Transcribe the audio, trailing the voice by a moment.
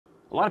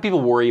A lot of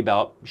people worry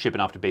about shipping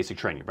off to basic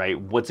training, right?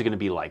 What's it gonna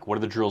be like? What are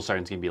the drill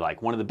sergeants gonna be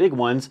like? One of the big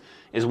ones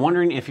is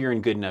wondering if you're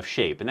in good enough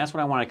shape. And that's what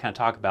I wanna kind of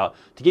talk about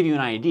to give you an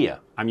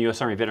idea. I'm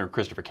US Army veteran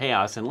Christopher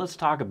Chaos, and let's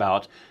talk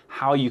about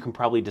how you can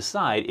probably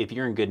decide if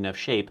you're in good enough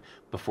shape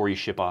before you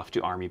ship off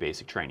to Army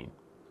basic training.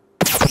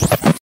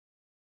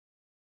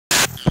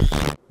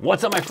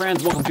 What's up, my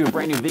friends? Welcome to a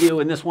brand new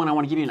video. In this one, I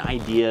wanna give you an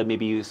idea,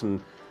 maybe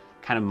some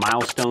kind of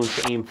milestones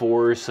to aim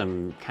for,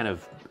 some kind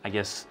of, I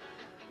guess,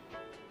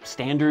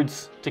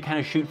 standards to kind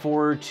of shoot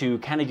for to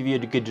kind of give you a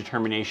good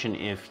determination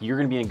if you're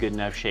going to be in good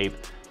enough shape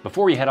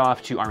before you head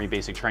off to Army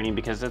basic training,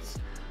 because that's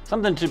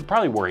something to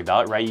probably worry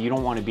about, right? You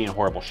don't want to be in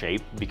horrible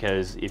shape,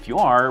 because if you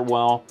are,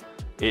 well,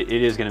 it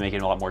is going to make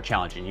it a lot more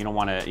challenging. You don't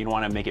want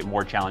to make it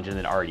more challenging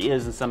than it already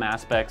is in some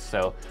aspects.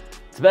 So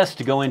it's best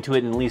to go into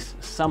it in at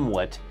least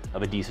somewhat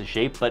of a decent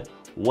shape. But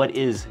what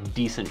is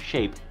decent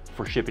shape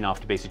for shipping off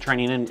to basic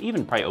training, and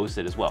even probably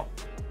OSUT as well?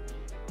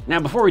 Now,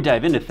 before we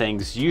dive into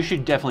things, you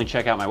should definitely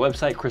check out my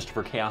website,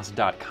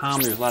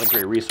 ChristopherChaos.com. There's a lot of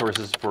great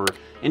resources for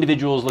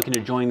individuals looking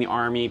to join the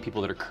Army,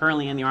 people that are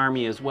currently in the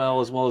Army as well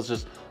as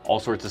just all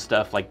sorts of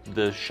stuff like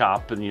the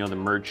shop and, the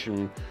merch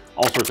and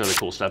all sorts of other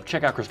cool stuff.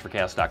 Check out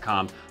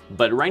ChristopherChaos.com.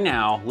 But right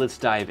now, let's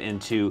dive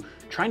into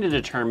trying to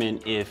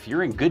determine if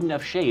you're in good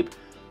enough shape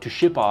to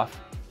ship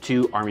off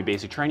to Army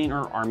basic training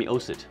or Army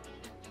OSUT.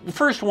 The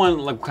first one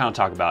we'll kind of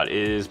talk about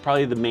is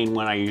probably the main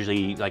one I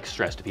usually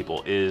stress to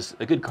people, is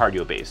a good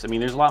cardio base. I mean,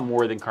 there's a lot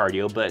more than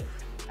cardio, but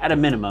at a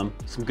minimum,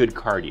 some good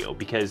cardio,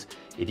 because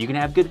if you can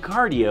have good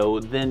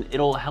cardio, then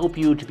it'll help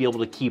you to be able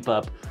to keep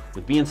up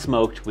with being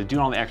smoked, with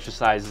doing all the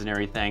exercises and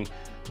everything,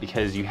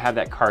 because you have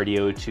that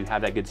cardio to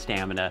have that good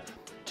stamina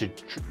to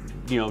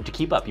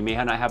keep up. You may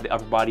not have the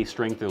upper body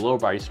strength or lower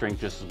body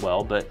strength just as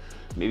well, but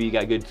maybe you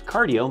got good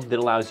cardio that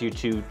allows you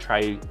to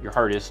try your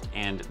hardest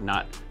and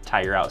not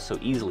tire out so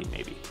easily.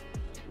 Maybe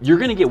you're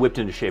gonna get whipped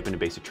into shape into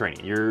basic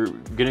training. You're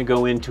gonna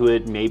go into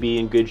it maybe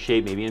in good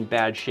shape, maybe in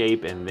bad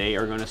shape, and they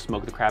are gonna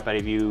smoke the crap out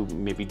of you,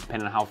 maybe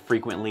depending on how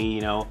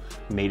frequently,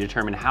 may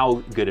determine how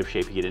good of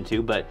shape you get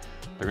into, but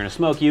they're gonna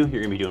smoke you.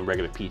 You're gonna be doing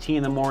regular PT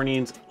in the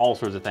mornings, all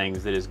sorts of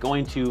things that is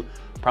going to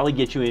probably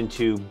get you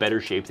into better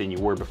shape than you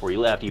were before you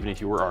left, even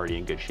if you were already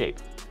in good shape.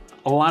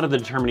 A lot of the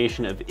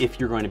determination of if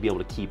you're going to be able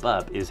to keep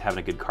up is having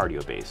a good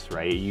cardio base,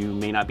 right? You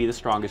may not be the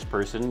strongest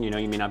person, you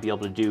may not be able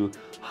to do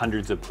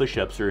hundreds of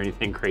push-ups or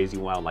anything crazy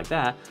wild like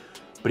that,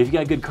 but if you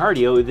got good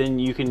cardio, then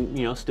you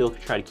can, still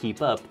try to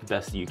keep up the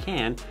best that you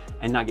can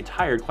and not get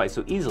tired quite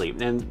so easily.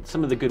 And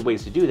some of the good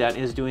ways to do that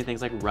is doing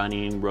things like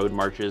running, road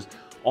marches,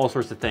 all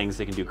sorts of things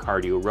that can do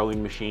cardio,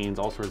 rowing machines,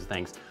 all sorts of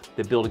things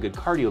that build a good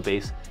cardio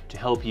base to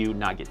help you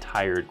not get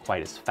tired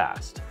quite as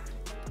fast.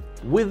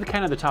 With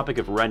kind of the topic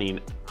of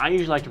running, I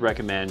usually like to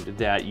recommend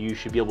that you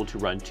should be able to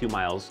run 2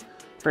 miles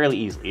fairly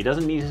easily. It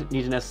doesn't need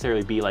to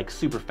necessarily be like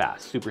super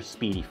fast, super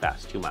speedy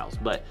fast 2 miles,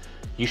 but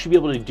you should be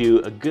able to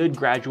do a good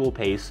gradual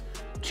pace,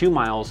 2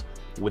 miles,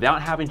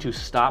 without having to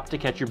stop to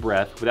catch your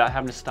breath, without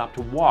having to stop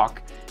to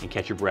walk and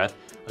catch your breath.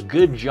 A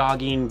good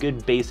jogging,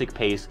 good basic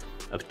pace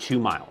of 2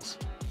 miles.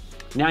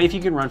 Now, if you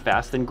can run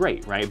fast, then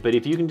great, right? But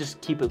if you can just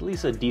keep at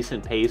least a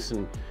decent pace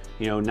and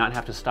not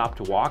have to stop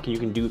to walk, and you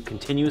can do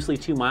continuously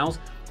 2 miles,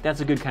 that's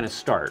a good kind of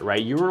start,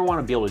 right? You're gonna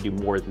wanna be able to do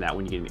more than that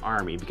when you get in the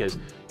Army, because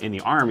in the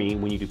Army,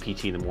 when you do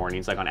PT in the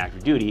mornings, like on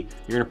active duty,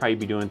 you're gonna probably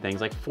be doing things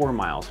like 4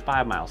 miles,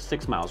 5 miles,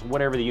 6 miles,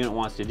 whatever the unit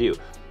wants to do.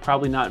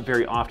 Probably not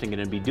very often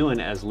gonna be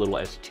doing as little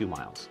as 2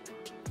 miles.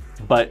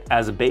 But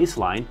as a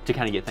baseline, to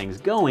kind of get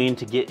things going,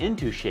 to get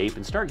into shape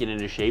and start getting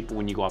into shape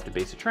when you go off to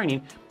basic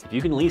training, if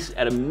you can at least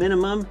at a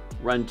minimum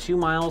run 2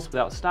 miles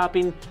without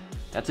stopping,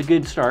 that's a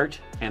good start,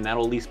 and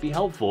that'll at least be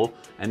helpful,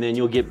 and then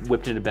you'll get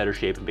whipped into better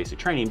shape in basic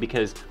training,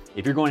 because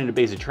if you're going into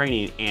basic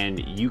training and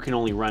you can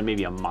only run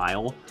maybe a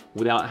mile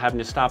without having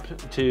to stop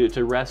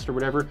to rest or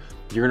whatever,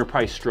 you're gonna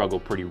probably struggle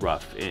pretty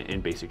rough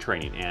in basic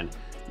training, and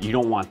you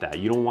don't want that.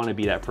 You don't wanna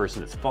be that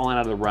person that's falling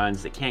out of the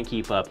runs, that can't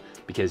keep up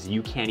because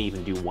you can't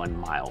even do 1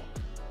 mile.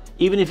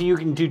 Even if you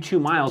can do 2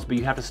 miles, but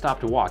you have to stop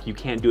to walk, you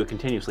can't do it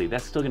continuously,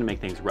 that's still gonna make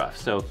things rough.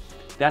 So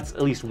that's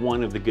at least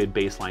one of the good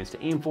baselines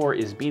to aim for,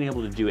 is being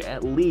able to do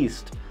at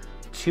least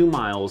 2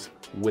 miles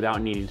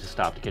without needing to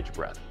stop to catch your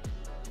breath.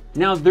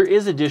 Now, there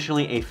is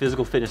additionally a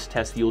physical fitness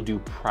test that you'll do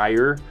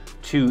prior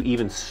to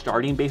even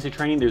starting basic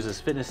training. There's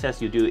this fitness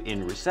test you'll do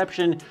in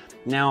reception.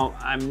 Now,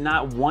 I'm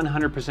not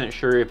 100%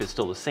 sure if it's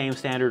still the same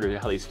standard or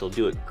how they still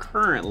do it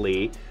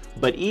currently,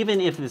 but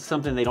even if it's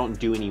something they don't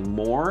do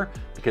anymore,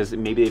 because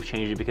maybe they've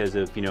changed it because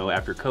of,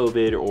 after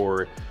COVID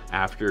or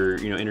after,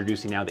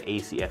 introducing now the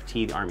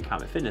ACFT, the Army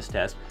Combat Fitness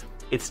Test,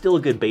 it's still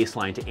a good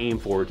baseline to aim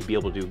for to be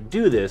able to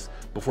do this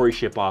before you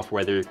ship off,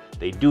 whether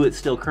they do it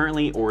still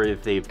currently or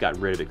if they've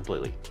gotten rid of it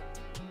completely.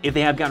 If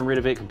they have gotten rid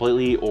of it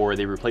completely or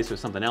they replaced it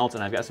with something else,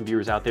 and I've got some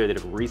viewers out there that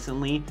have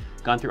recently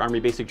gone through Army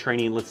basic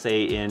training, let's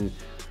say in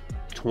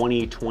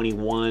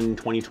 2021,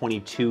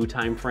 2022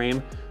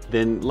 timeframe,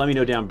 then let me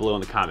know down below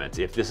in the comments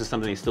if this is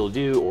something they still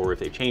do, or if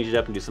they change it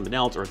up and do something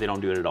else, or if they don't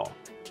do it at all.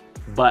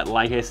 But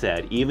like I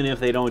said, even if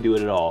they don't do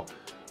it at all,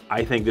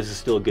 I think this is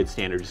still a good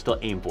standard to still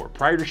aim for.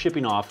 Prior to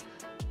shipping off,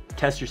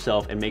 test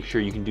yourself and make sure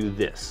you can do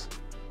this.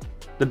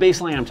 The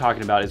baseline I'm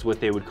talking about is what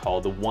they would call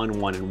the 1,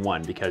 1, and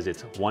 1, because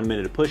it's 1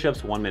 minute of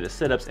push-ups, 1 minute of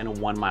sit-ups, and a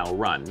 1 mile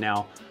run.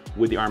 Now,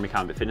 with the Army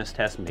Combat Fitness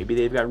test, maybe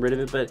they've gotten rid of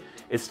it, but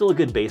it's still a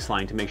good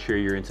baseline to make sure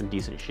you're in some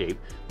decent shape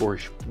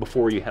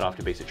before you head off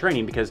to basic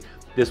training, because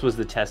this was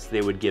the test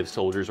they would give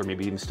soldiers, or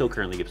maybe even still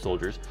currently give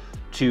soldiers,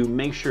 to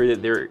make sure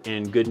that they're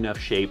in good enough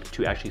shape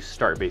to actually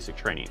start basic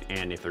training.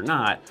 And if they're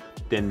not,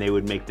 then they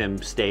would make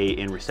them stay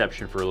in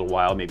reception for a little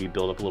while, maybe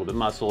build up a little bit of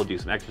muscle, do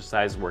some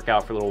exercise, work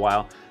out for a little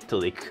while until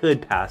they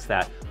could pass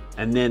that,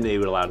 and then they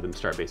would allow them to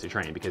start basic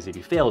training. Because if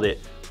you failed it,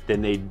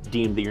 then they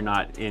deemed that you're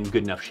not in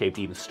good enough shape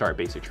to even start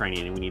basic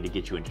training, and we need to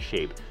get you into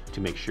shape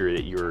to make sure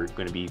that you're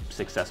going to be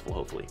successful,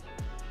 hopefully.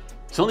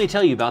 So let me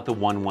tell you about the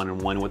 1, 1,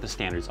 and 1 and what the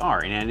standards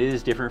are. And it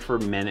is different for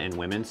men and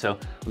women, so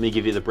let me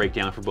give you the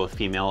breakdown for both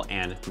female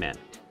and men.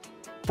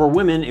 For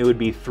women, it would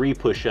be 3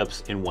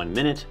 push-ups in 1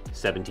 minute,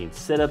 17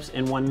 sit-ups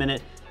in 1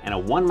 minute, and a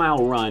 1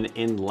 mile run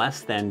in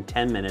less than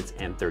 10 minutes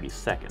and 30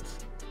 seconds.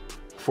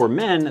 For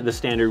men, the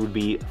standard would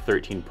be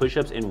 13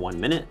 push-ups in 1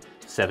 minute,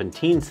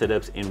 17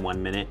 sit-ups in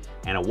 1 minute,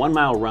 and a 1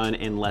 mile run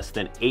in less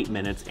than 8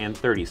 minutes and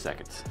 30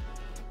 seconds.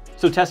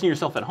 So testing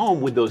yourself at home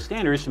with those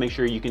standards to make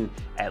sure you can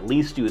at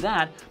least do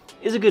that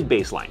is a good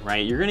baseline,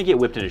 right? You're gonna get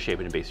whipped into shape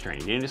in basic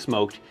training. You're gonna get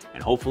smoked,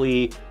 and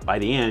hopefully by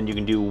the end you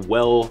can do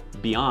well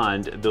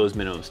beyond those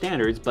minimum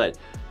standards, but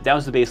that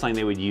was the baseline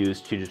they would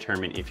use to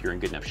determine if you're in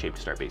good enough shape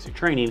to start basic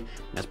training.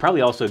 That's probably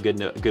also a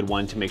good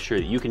one to make sure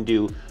that you can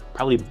do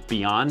probably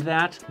beyond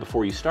that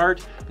before you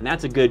start, and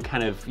that's a good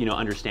kind of,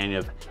 understanding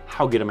of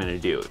how good I'm gonna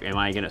do. Am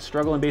I gonna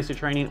struggle in basic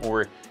training,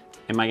 or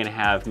am I gonna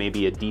have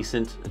maybe a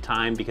decent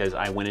time because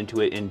I went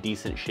into it in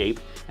decent shape?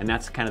 And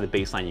that's kind of the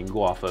baseline you can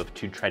go off of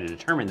to try to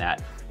determine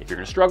that, if you're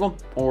gonna struggle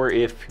or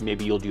if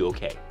maybe you'll do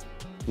okay.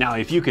 Now,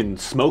 if you can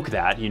smoke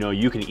that,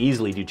 you can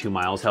easily do 2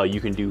 miles. Hell, you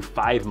can do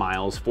 5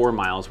 miles, 4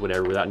 miles,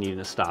 whatever, without needing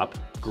to stop.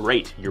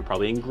 Great, you're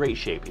probably in great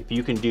shape. If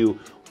you can do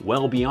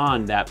well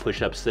beyond that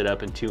push-up,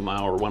 sit-up, and 2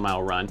 mile or 1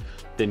 mile run,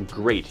 then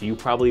great. You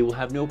probably will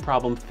have no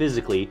problem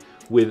physically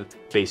with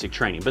basic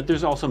training. But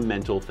there's also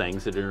mental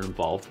things that are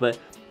involved, but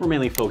we're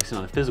mainly focusing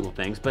on the physical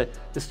things, but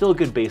it's still a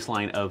good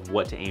baseline of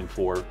what to aim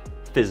for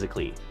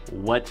physically.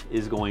 What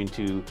is going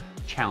to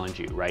challenge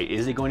you, right?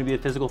 Is it going to be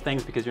the physical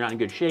things because you're not in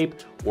good shape,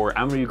 or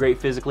I'm gonna be great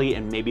physically,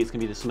 and maybe it's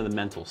gonna be some of the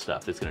mental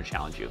stuff that's gonna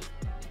challenge you.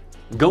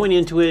 Going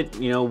into it,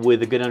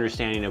 with a good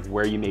understanding of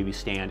where you maybe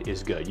stand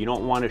is good. You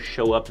don't wanna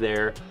show up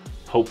there,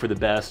 hope for the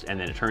best, and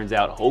then it turns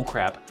out, oh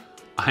crap,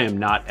 I am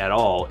not at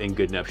all in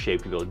good enough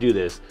shape to be able to do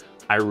this.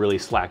 I really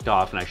slacked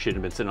off and I shouldn't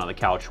have been sitting on the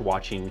couch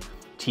watching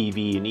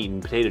TV and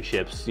eating potato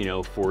chips,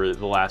 for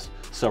the last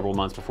several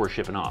months before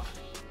shipping off.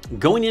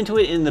 Going into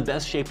it in the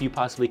best shape you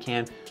possibly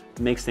can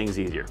makes things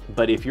easier.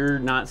 But if you're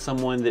not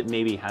someone that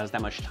maybe has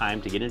that much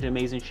time to get into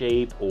amazing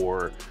shape,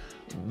 or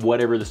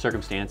whatever the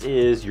circumstance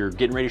is, you're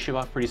getting ready to ship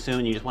off pretty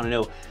soon, you just want to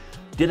know,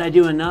 did I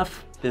do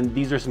enough? Then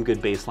these are some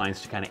good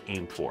baselines to kind of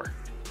aim for.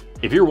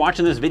 If you're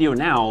watching this video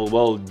now,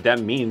 well, that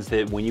means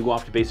that when you go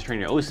off to basic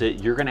training at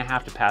OSUT, you're gonna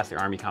have to pass the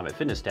Army Combat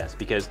Fitness test,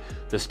 because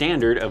the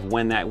standard of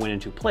when that went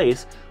into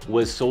place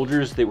was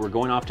soldiers that were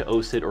going off to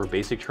OSUT or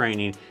basic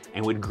training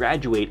and would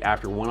graduate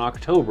after 1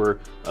 October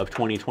of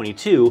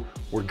 2022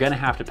 were gonna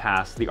have to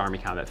pass the Army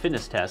Combat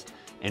Fitness test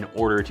in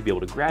order to be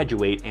able to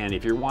graduate. And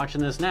if you're watching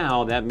this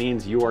now, that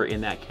means you are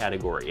in that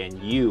category, and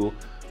you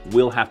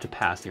will have to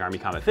pass the Army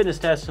Combat Fitness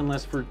test,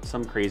 unless for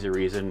some crazy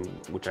reason,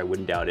 which I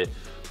wouldn't doubt it,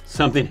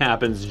 something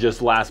happens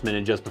just last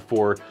minute, just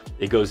before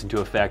it goes into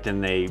effect,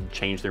 and they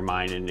change their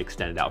mind and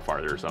extend it out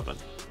farther or something.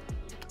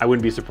 I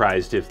wouldn't be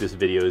surprised if this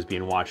video is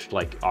being watched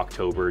like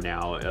October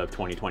now of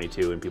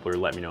 2022 and people are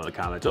letting me know in the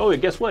comments, oh,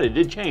 guess what, it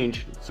did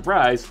change,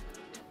 surprise.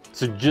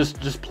 So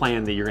just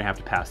plan that you're gonna have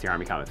to pass the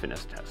Army Combat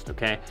Fitness test,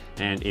 okay?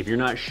 And if you're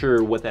not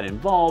sure what that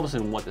involves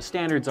and what the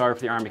standards are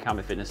for the Army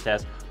Combat Fitness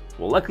test,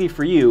 well, luckily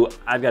for you,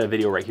 I've got a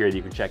video right here that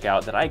you can check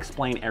out that I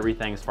explain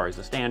everything as far as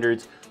the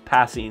standards,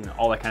 passing,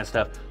 all that kind of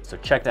stuff. So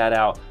check that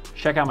out.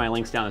 Check out my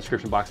links down in the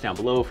description box down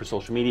below for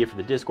social media, for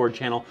the Discord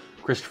channel,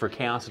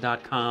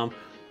 ChristopherChaos.com.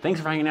 Thanks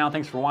for hanging out.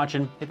 Thanks for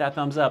watching. Hit that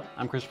thumbs up.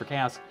 I'm Christopher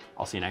Chaos.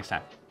 I'll see you next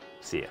time.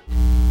 See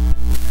ya.